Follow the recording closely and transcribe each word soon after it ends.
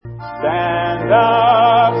Stand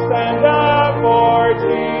up for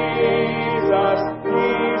Jesus, ye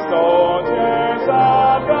soldiers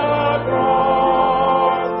of the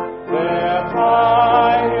cross. Lift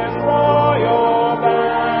high his royal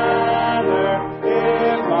banner,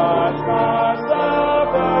 if much must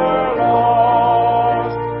suffer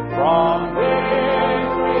loss. From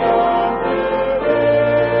victory unto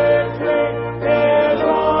victory, his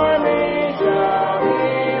army shall he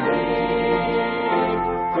lead,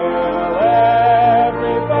 till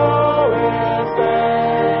every foe is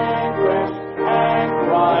vanquished, and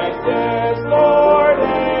Christ is Lord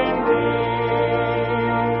indeed.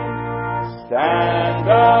 Stand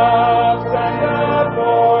up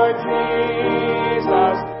for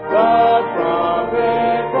Jesus, the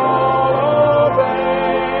trumpet call obey,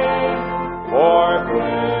 for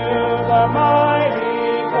through the mighty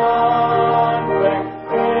conflict,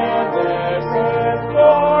 in this his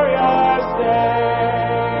glorious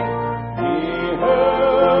day, ye who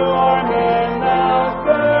are men now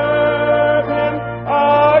serve him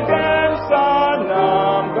against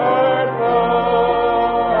unnumbered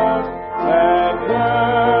foes. Let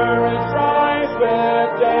courage rise with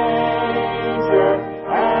danger,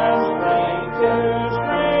 and strength to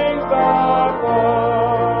strength oppose.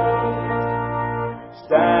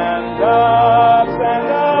 Stand up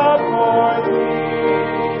for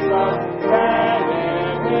Jesus, stand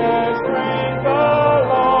in his strength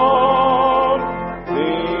alone.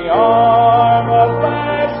 The arm of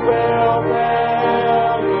flesh will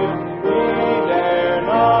fail you, ye dare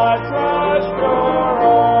not trust your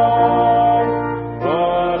own.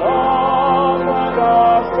 Put on the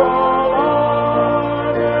gospel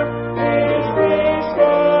armor, each piece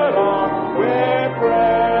put on with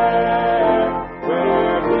prayer,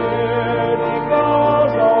 where duty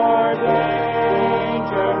calls or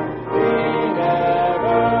danger, he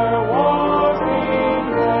never walks in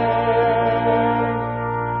vain.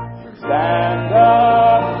 Stand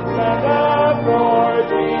up for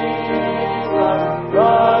Jesus,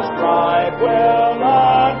 the strife will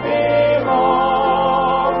not be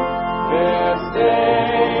long. This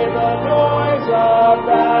day the noise of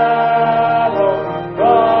battle,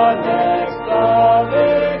 the next the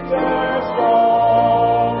victor's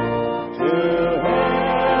song. To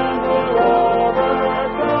him who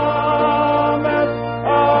overcometh,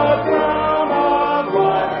 a crown of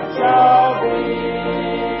life shall be.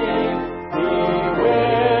 He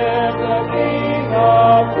with the King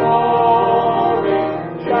of glory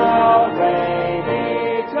shall reign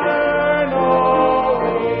eternally.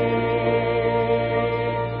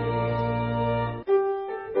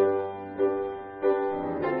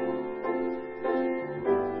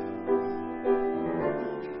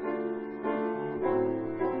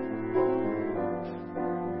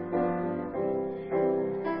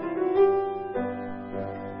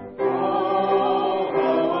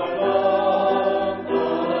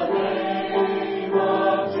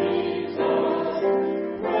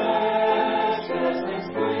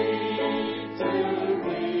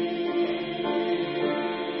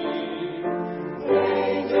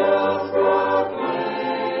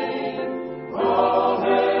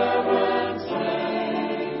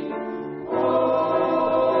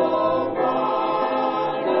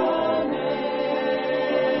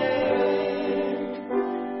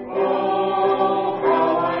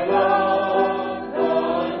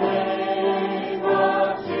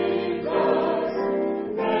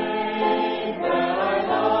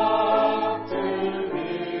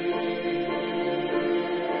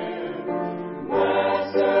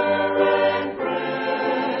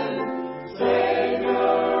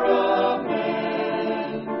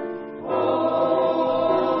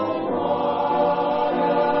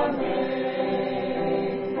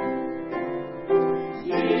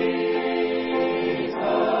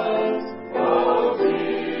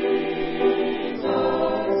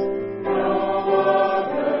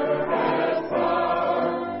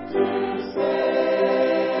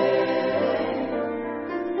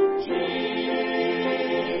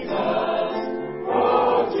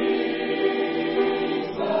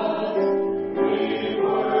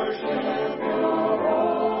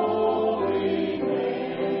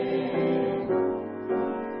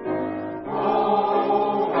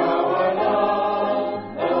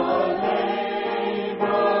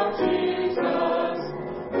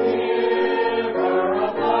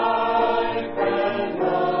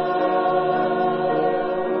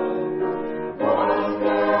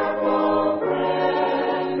 Wonderful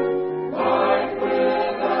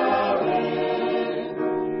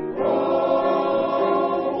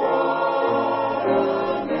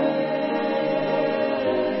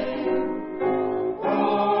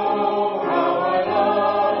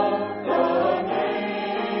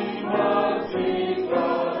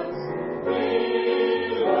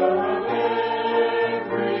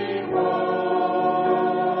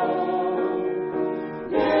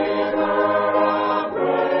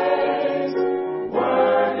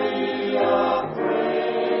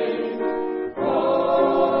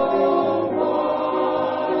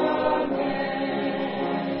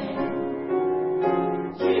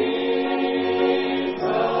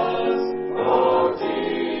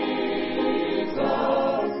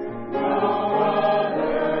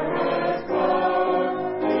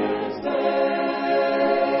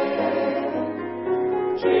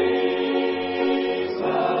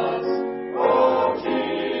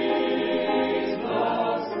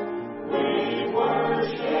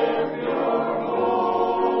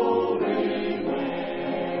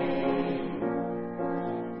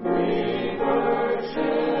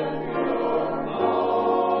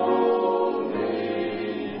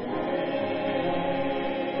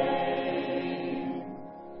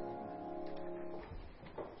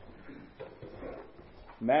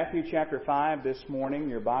Matthew chapter 5 this morning.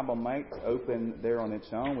 Your Bible might open there on its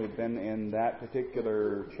own. We've been in that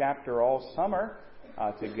particular chapter all summer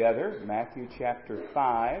together. Matthew chapter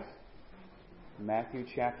 5. Matthew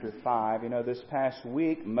chapter 5. You know, this past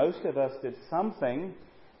week, most of us did something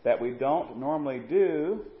that we don't normally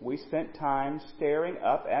do. We spent time staring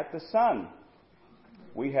up at the sun.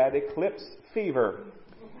 We had eclipse fever.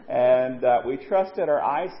 And we trusted our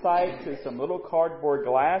eyesight to some little cardboard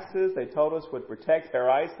glasses they told us would protect our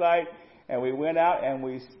eyesight. And we went out and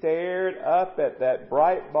we stared up at that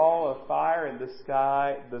bright ball of fire in the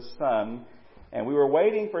sky, the sun. And we were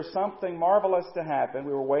waiting for something marvelous to happen.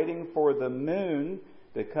 We were waiting for the moon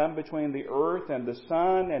to come between the earth and the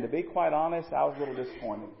sun. And to be quite honest, I was a little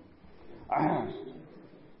disappointed.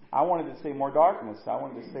 I wanted to see more darkness.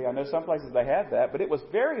 I know some places they have that, but it was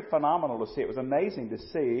very phenomenal to see. It was amazing to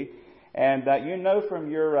see. And you know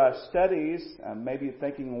from your studies, maybe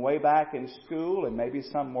thinking way back in school and maybe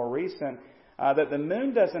some more recent, that the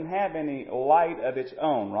moon doesn't have any light of its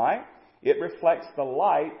own, right? It reflects the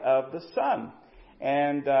light of the sun.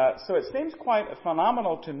 And so it seems quite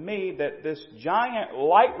phenomenal to me that this giant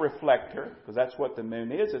light reflector, because that's what the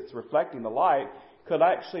moon is, it's reflecting the light, could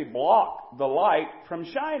actually block the light from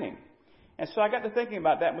shining. And so I got to thinking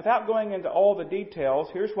about that. And without going into all the details,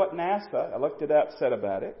 here's what NASA, I looked it up, said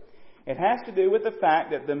about it. It has to do with the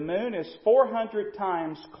fact that the moon is 400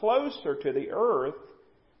 times closer to the earth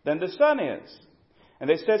than the sun is. And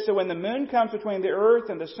they said, so when the moon comes between the earth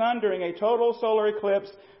and the sun during a total solar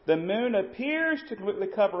eclipse, the moon appears to completely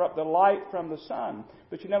cover up the light from the sun.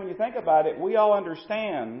 But you know, when you think about it, we all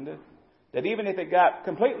understand that even if it got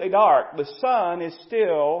completely dark, the sun is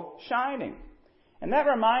still shining. And that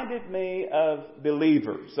reminded me of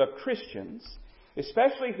believers, of Christians,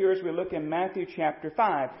 especially here as we look in Matthew chapter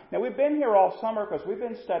 5. Now, we've been here all summer because we've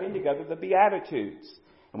been studying together the Beatitudes.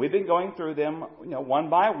 And we've been going through them, one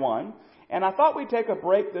by one. And I thought we'd take a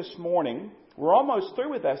break this morning. We're almost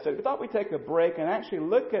through with that study. We thought we'd take a break and actually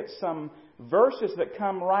look at some verses that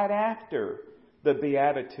come right after the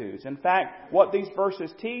Beatitudes. In fact, what these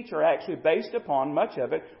verses teach are actually based upon, much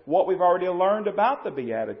of it, what we've already learned about the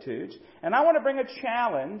Beatitudes. And I want to bring a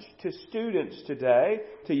challenge to students today,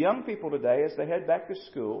 to young people today as they head back to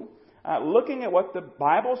school, looking at what the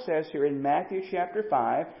Bible says here in Matthew chapter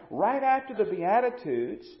 5, right after the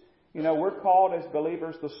Beatitudes. We're called as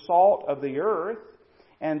believers the salt of the earth.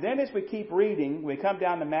 And then as we keep reading, we come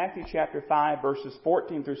down to Matthew chapter 5, verses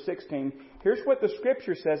 14 through 16. Here's what the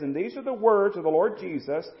Scripture says, and these are the words of the Lord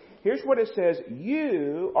Jesus. Here's what it says: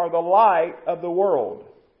 You are the light of the world.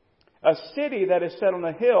 A city that is set on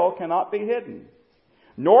a hill cannot be hidden.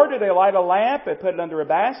 Nor do they light a lamp and put it under a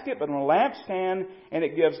basket, but on a lampstand, and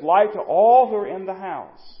it gives light to all who are in the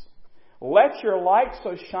house. Let your light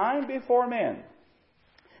so shine before men,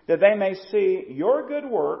 that they may see your good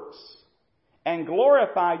works and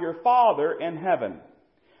glorify your Father in heaven.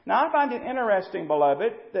 Now, I find it interesting,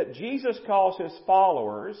 beloved, that Jesus calls His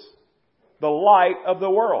followers the light of the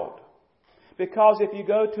world. Because if you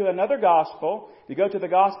go to another gospel, you go to the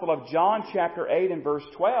Gospel of John chapter 8 and verse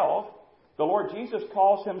 12, the Lord Jesus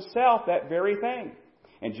calls Himself that very thing.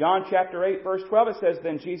 In John chapter 8 verse 12 it says,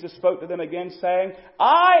 Then Jesus spoke to them again, saying,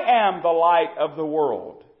 I am the light of the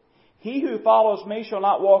world. He who follows me shall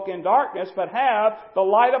not walk in darkness, but have the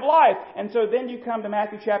light of life. And so then you come to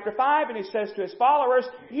Matthew chapter 5, and He says to His followers,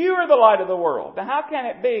 you are the light of the world. Now how can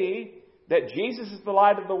it be that Jesus is the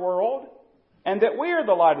light of the world and that we are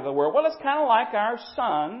the light of the world? Well, it's kind of like our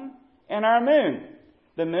sun and our moon.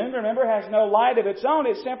 The moon, remember, has no light of its own.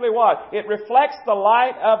 It's simply what? It reflects the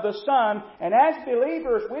light of the sun. And as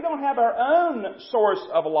believers, we don't have our own source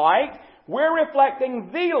of light. We're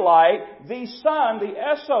reflecting the light, the sun, the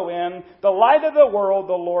S-O-N, the light of the world,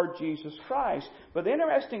 the Lord Jesus Christ. But the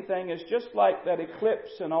interesting thing is, just like that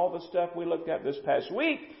eclipse and all the stuff we looked at this past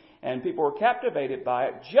week, and people were captivated by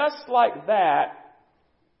it, just like that,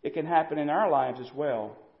 it can happen in our lives as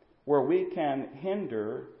well, where we can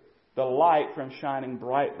hinder the light from shining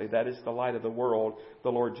brightly. That is the light of the world,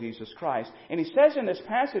 the Lord Jesus Christ. And He says in this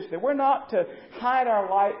passage that we're not to hide our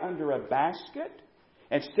light under a basket.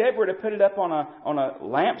 Instead, we're to put it up on a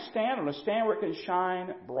lampstand, on a stand where it can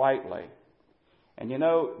shine brightly. And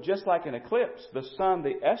just like an eclipse, the sun,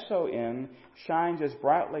 the S-O-N, shines as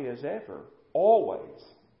brightly as ever, always,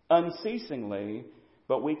 unceasingly,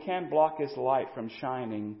 but we can block His light from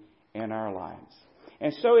shining in our lives.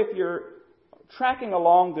 And so if you're tracking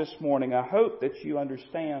along this morning, I hope that you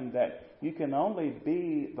understand that you can only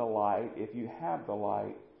be the light if you have the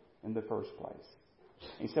light in the first place.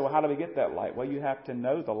 And you say, well, how do we get that light? Well, you have to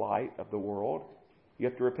know the light of the world. You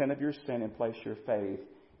have to repent of your sin and place your faith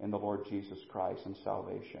in the Lord Jesus Christ and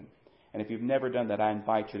salvation. And if you've never done that, I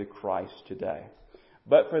invite you to Christ today.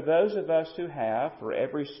 But for those of us who have, for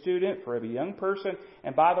every student, for every young person,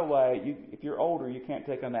 and by the way, if you're older, you can't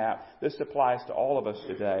take a nap. This applies to all of us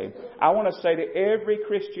today. I want to say to every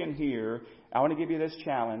Christian here, I want to give you this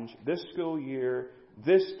challenge, this school year,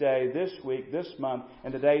 this day, this week, this month,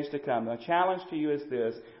 and the days to come. The challenge to you is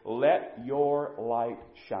this: let your light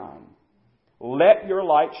shine. Let your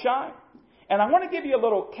light shine. And I want to give you a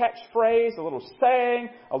little catchphrase, a little saying,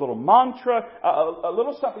 a little mantra, a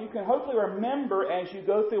little something you can hopefully remember as you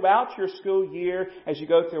go throughout your school year, as you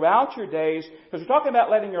go throughout your days. Because we're talking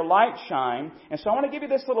about letting your light shine. And so I want to give you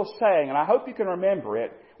this little saying, and I hope you can remember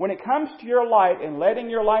it. When it comes to your light and letting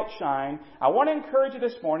your light shine, I want to encourage you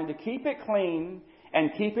this morning to keep it clean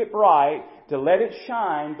and keep it bright, to let it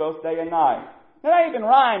shine both day and night. Now, that even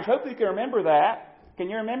rhymes. Hopefully you can remember that. Can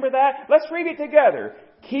you remember that? Let's read it together.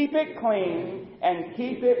 Keep it clean and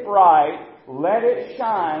keep it bright. Let it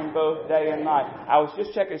shine both day and night. I was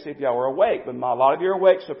just checking to see if y'all were awake, but a lot of you are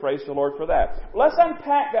awake, so praise the Lord for that. Let's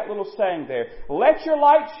unpack that little saying there. Let your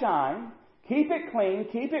light shine. Keep it clean.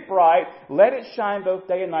 Keep it bright. Let it shine both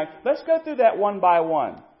day and night. Let's go through that one by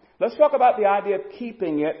one. Let's talk about the idea of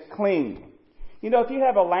keeping it clean. You know, if you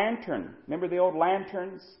have a lantern, remember the old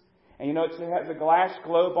lanterns? And you know, it has a glass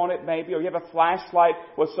globe on it maybe, or you have a flashlight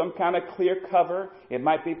with some kind of clear cover. It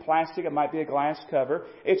might be plastic, it might be a glass cover.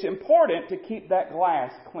 It's important to keep that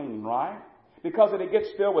glass clean, right? Because if it gets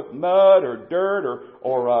filled with mud or dirt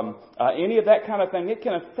or any of that kind of thing, it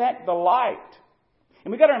can affect the light.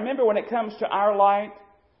 And we've got to remember when it comes to our light,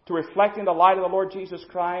 to reflecting the light of the Lord Jesus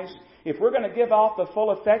Christ, if we're going to give off the full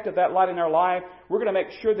effect of that light in our life, we're going to make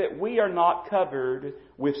sure that we are not covered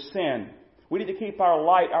with sin. We need to keep our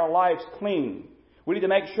lives clean. We need to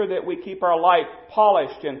make sure that we keep our light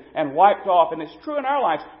polished and wiped off. And it's true in our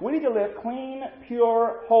lives. We need to live clean,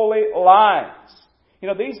 pure, holy lives. You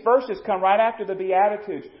know, these verses come right after the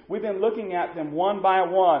Beatitudes. We've been looking at them one by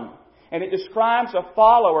one. And it describes a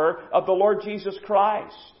follower of the Lord Jesus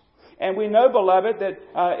Christ. And we know, beloved,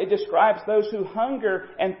 that it describes those who hunger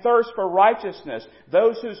and thirst for righteousness,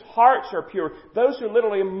 those whose hearts are pure, those who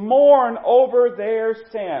literally mourn over their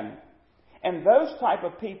sin. And those type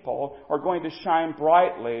of people are going to shine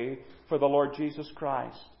brightly for the Lord Jesus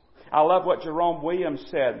Christ. I love what Jerome Williams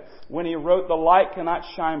said when he wrote, "The light cannot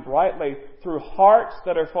shine brightly through hearts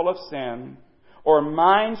that are full of sin, or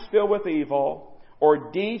minds filled with evil,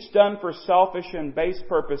 or deeds done for selfish and base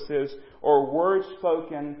purposes, or words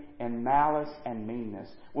spoken in malice and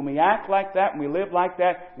meanness." When we act like that, when we live like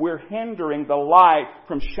that, we're hindering the light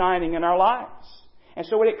from shining in our lives. And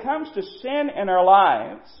so when it comes to sin in our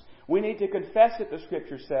lives, we need to confess it, the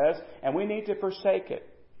Scripture says, and we need to forsake it.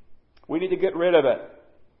 We need to get rid of it.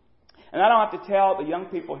 And I don't have to tell the young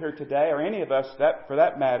people here today, or any of us for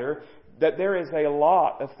that matter, that there is a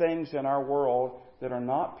lot of things in our world that are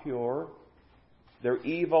not pure, they're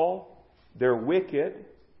evil, they're wicked,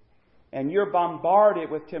 and you're bombarded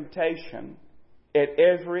with temptation at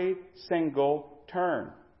every single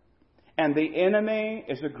turn. And the enemy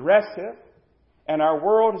is aggressive, and our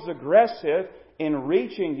world is aggressive in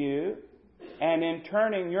reaching you and in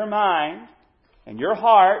turning your mind and your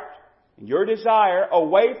heart and your desire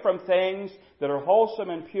away from things that are wholesome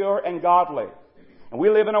and pure and godly. And we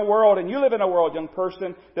live in a world, and you live in a world, young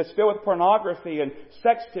person, that's filled with pornography and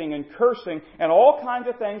sexting and cursing and all kinds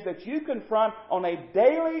of things that you confront on a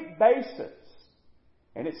daily basis.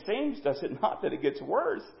 And it seems, does it not, that it gets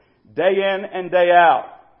worse day in and day out.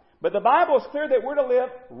 But the Bible is clear that we're to live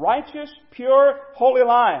righteous, pure, holy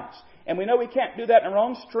lives. And we know we can't do that in our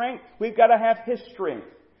own strength. We've got to have His strength.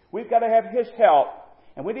 We've got to have His help.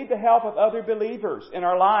 And we need the help of other believers in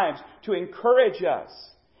our lives to encourage us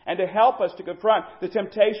and to help us to confront the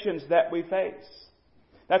temptations that we face.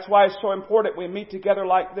 That's why it's so important we meet together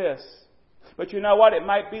like this. But you know what? It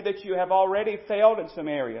might be that you have already failed in some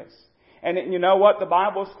areas. And you know what? The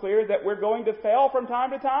Bible is clear that we're going to fail from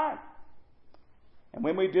time to time. And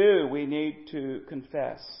when we do, we need to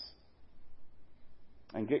confess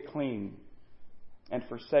and get clean and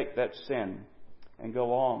forsake that sin and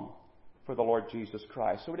go on for the Lord Jesus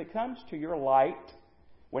Christ. So when it comes to your light,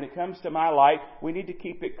 when it comes to my light, we need to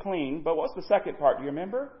keep it clean. But what's the second part? Do you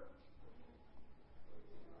remember?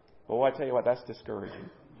 Well, I tell you what, that's discouraging.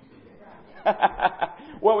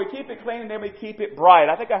 Well, we keep it clean and then we keep it bright.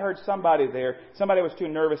 I think I heard somebody there. Somebody was too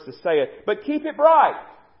nervous to say it. But keep it bright.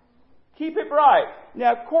 Keep it bright.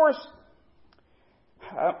 Now, of course,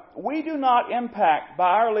 we do not impact, by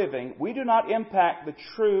our living, we do not impact the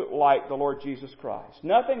true light, the Lord Jesus Christ.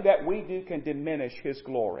 Nothing that we do can diminish His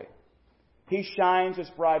glory. He shines as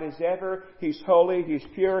bright as ever. He's holy. He's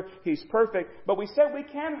pure. He's perfect. But we said we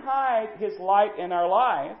can hide His light in our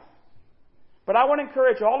life But I want to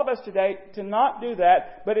encourage all of us today to not do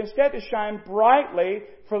that, but instead to shine brightly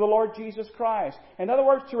for the Lord Jesus Christ. In other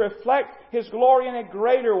words, to reflect His glory in a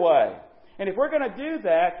greater way. And if we're going to do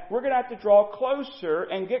that, we're going to have to draw closer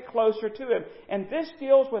and get closer to Him. And this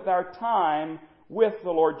deals with our time with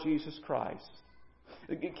the Lord Jesus Christ.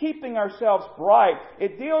 Keeping ourselves bright,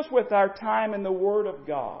 it deals with our time in the Word of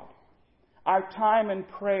God, our time in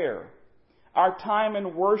prayer, our time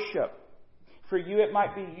in worship. For you, it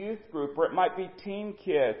might be youth group, or it might be teen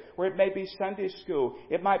kid, or it may be Sunday school.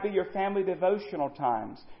 It might be your family devotional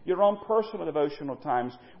times, your own personal devotional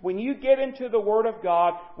times. When you get into the Word of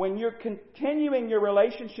God, when you're continuing your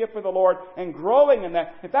relationship with the Lord and growing in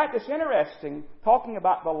that. In fact, it's interesting, talking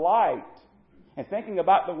about the light and thinking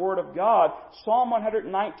about the Word of God. Psalm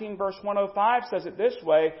 119 verse 105 says it this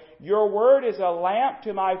way, Your Word is a lamp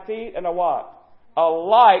to my feet and a what? A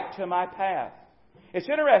light to my path. It's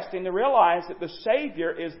interesting to realize that the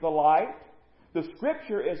Savior is the light, the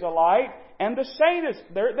Scripture is a light, and the saint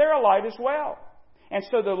they're a light as well. And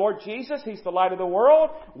so the Lord Jesus, He's the light of the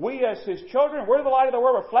world. We as His children, we're the light of the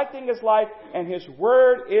world, reflecting His light, and His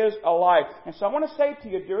Word is a light. And so I want to say to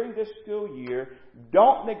you during this school year,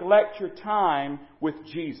 don't neglect your time with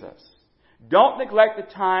Jesus. Don't neglect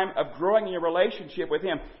the time of growing in your relationship with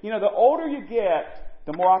Him. You know, the older you get,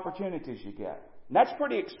 the more opportunities you get. And that's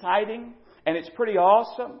pretty exciting. And it's pretty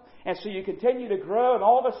awesome. And so you continue to grow, and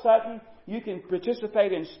all of a sudden you can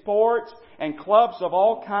participate in sports and clubs of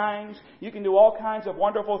all kinds. You can do all kinds of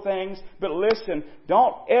wonderful things. But listen,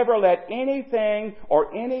 don't ever let anything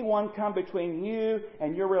or anyone come between you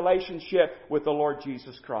and your relationship with the Lord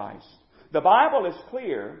Jesus Christ. The Bible is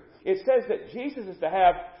clear. It says that Jesus is to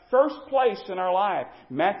have first place in our life.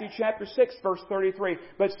 Matthew chapter 6 verse 33.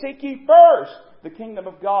 But seek ye first the kingdom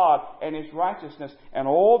of God and His righteousness, and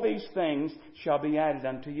all these things shall be added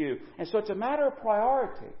unto you. And so it's a matter of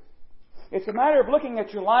priority. It's a matter of looking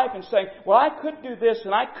at your life and saying, well, I could do this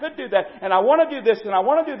and I could do that, and I want to do this and I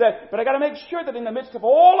want to do that, but I got to make sure that in the midst of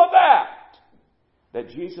all of that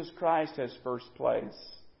Jesus Christ has first place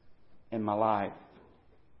in my life.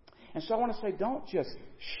 And so I want to say, don't just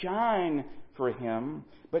shine for Him,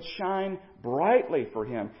 but shine brightly for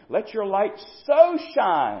Him. Let your light so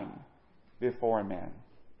shine before men.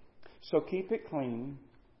 So keep it clean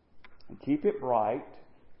and keep it bright.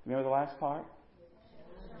 Remember the last part?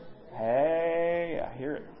 Hey, I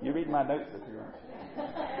hear it. You read my notes if you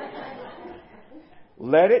want.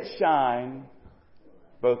 Let it shine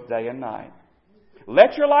both day and night.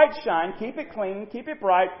 Let your light shine. Keep it clean. Keep it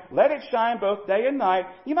bright. Let it shine both day and night.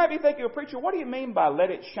 You might be thinking, well, preacher, what do you mean by let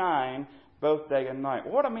it shine both day and night?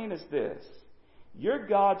 Well, what I mean is this. You're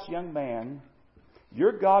God's young man.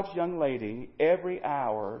 You're God's young lady every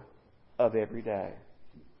hour of every day.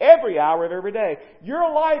 Every hour of every day. Your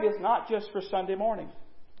light is not just for Sunday morning.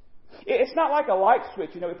 It's not like a light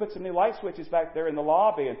switch. You know, we put some new light switches back there in the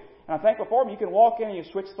lobby. And I'm thankful for them. You can walk in and you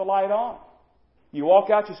switch the light on. You walk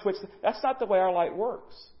out, you switch. That's not the way our light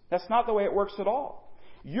works. That's not the way it works at all.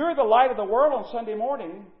 You're the light of the world on Sunday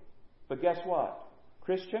morning. But guess what?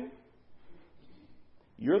 Christian,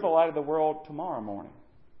 you're the light of the world tomorrow morning.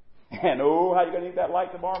 And how are you going to need that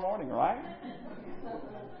light tomorrow morning, right?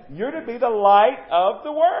 You're to be the light of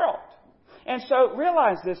the world. And so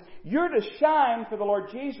realize this. You're to shine for the Lord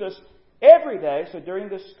Jesus every day. So during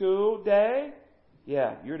the school day,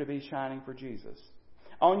 you're to be shining for Jesus.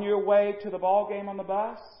 On your way to the ball game on the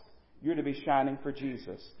bus, you're to be shining for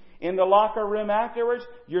Jesus. In the locker room afterwards,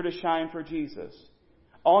 you're to shine for Jesus.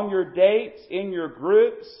 On your dates, in your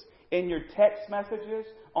groups, in your text messages,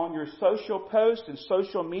 on your social posts and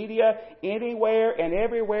social media, anywhere and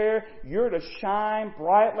everywhere, you're to shine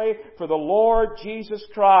brightly for the Lord Jesus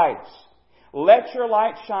Christ. Let your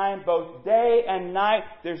light shine both day and night.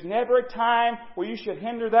 There's never a time where you should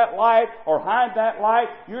hinder that light or hide that light.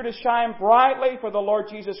 You're to shine brightly for the Lord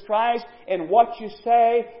Jesus Christ in what you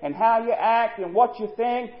say and how you act and what you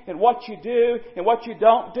think and what you do and what you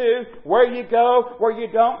don't do, where you go, where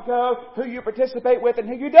you don't go, who you participate with and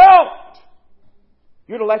who you don't.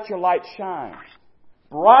 You're to let your light shine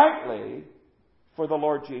brightly for the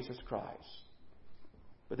Lord Jesus Christ.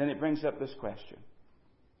 But then it brings up this question.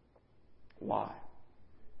 Why?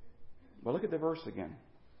 Well, look at the verse again.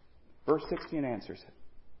 Verse 16 answers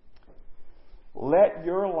it. Let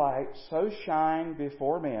your light so shine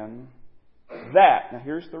before men that, now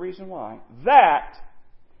here's the reason why, that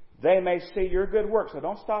they may see your good works. So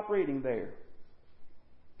don't stop reading there.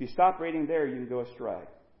 If you stop reading there, you can go astray.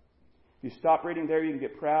 If you stop reading there, you can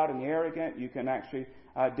get proud and arrogant. You can actually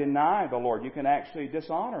deny the Lord. You can actually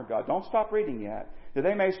dishonor God. Don't stop reading yet. That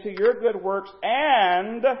they may see your good works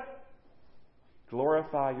and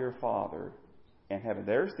glorify your Father in heaven.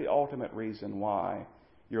 There's the ultimate reason why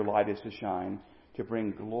your light is to shine, to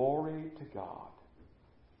bring glory to God,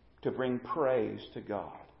 to bring praise to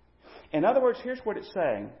God. In other words, here's what it's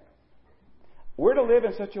saying. We're to live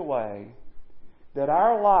in such a way that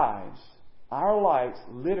our lives, our lights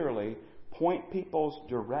literally point people's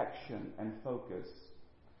direction and focus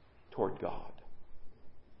toward God.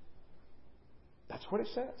 That's what it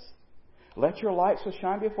says. Let your light so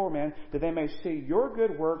shine before men that they may see your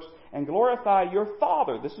good works and glorify your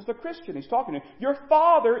Father. This is the Christian he's talking to. Your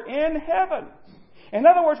Father in heaven. In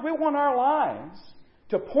other words, we want our lives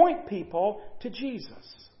to point people to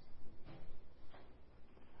Jesus.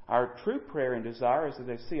 Our true prayer and desire is that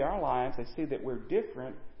they see our lives, they see that we're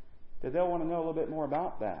different, that they'll want to know a little bit more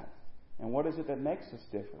about that. And what is it that makes us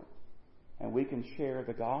different? And we can share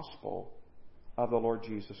the gospel of the Lord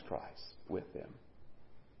Jesus Christ with them.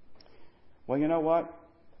 Well, you know what?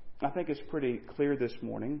 I think it's pretty clear this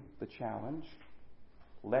morning, the challenge.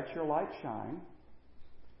 Let your light shine.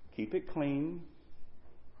 Keep it clean.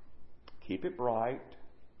 Keep it bright.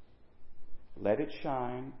 Let it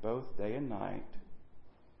shine both day and night.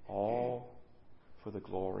 All for the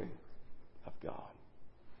glory of God.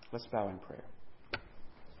 Let's bow in prayer.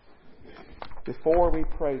 Before we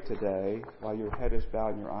pray today, while your head is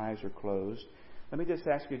bowed and your eyes are closed, let me just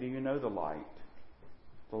ask you, do you know the light?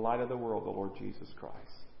 The light of the world, the Lord Jesus Christ.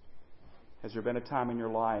 Has there been a time in your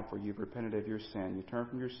life where you've repented of your sin, you turned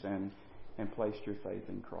from your sin, and placed your faith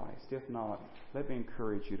in Christ? If not, let me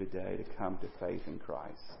encourage you today to come to faith in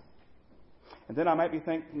Christ. And then I might be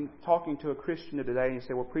talking to a Christian today, and you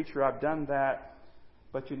say, well, preacher, I've done that,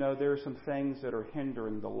 but you know, there are some things that are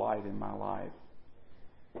hindering the light in my life.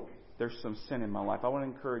 There's some sin in my life. I want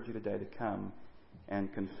to encourage you today to come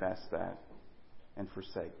and confess that and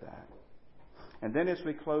forsake that. And then as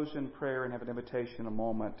we close in prayer and have an invitation in a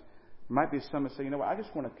moment, there might be some that say, you know what, I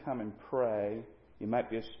just want to come and pray. You might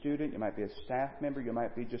be a student, you might be a staff member, you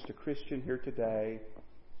might be just a Christian here today.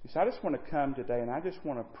 You say, I just want to come today and I just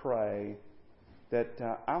want to pray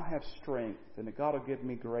that I'll have strength and that God will give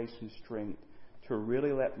me grace and strength to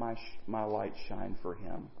really let my light shine for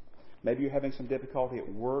Him. Maybe you're having some difficulty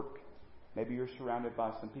at work. Maybe you're surrounded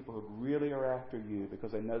by some people who really are after you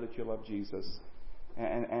because they know that you love Jesus.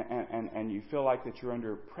 And you feel like that you're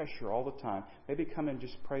under pressure all the time. Maybe come and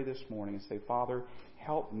just pray this morning and say, Father,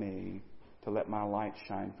 help me to let my light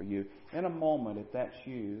shine for you. In a moment, if that's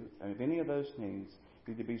you, and if any of those needs,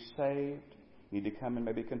 you need to be saved, you need to come and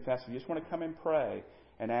maybe confess. You just want to come and pray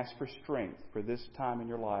and ask for strength for this time in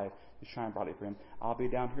your life to shine brightly for Him. I'll be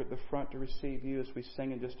down here at the front to receive you as we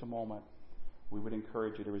sing in just a moment. We would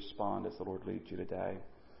encourage you to respond as the Lord leads you today.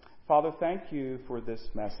 Father, thank you for this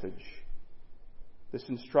message. This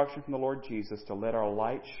instruction from the Lord Jesus to let our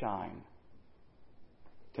light shine,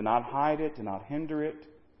 to not hide it, to not hinder it,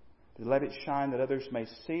 to let it shine that others may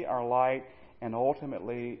see our light and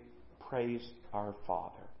ultimately praise our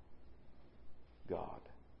Father, God.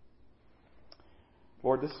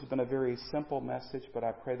 Lord, this has been a very simple message, but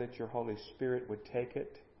I pray that your Holy Spirit would take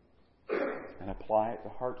it and apply it to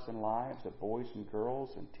hearts and lives of boys and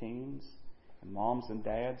girls and teens and moms and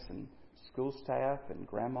dads and school staff and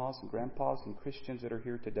grandmas and grandpas and Christians that are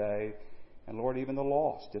here today. And Lord, even the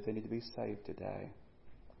lost, if they need to be saved today,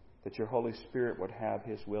 that your Holy Spirit would have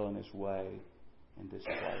His will and His way in this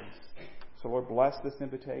place. So Lord, bless this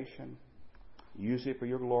invitation. Use it for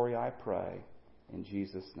your glory, I pray. In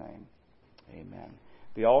Jesus' name, amen.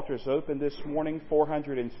 The altar is open this morning,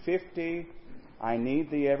 450. I need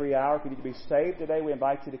thee every hour. If you need to be saved today, we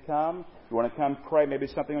invite you to come. If you want to come pray, maybe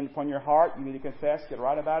something upon your heart, you need to confess, get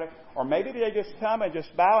right about it. Or maybe today just come and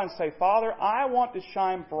just bow and say, Father, I want to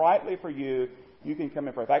shine brightly for you. You can come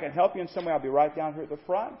and pray. If I can help you in some way, I'll be right down here at the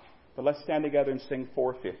front. But let's stand together and sing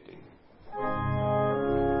 450.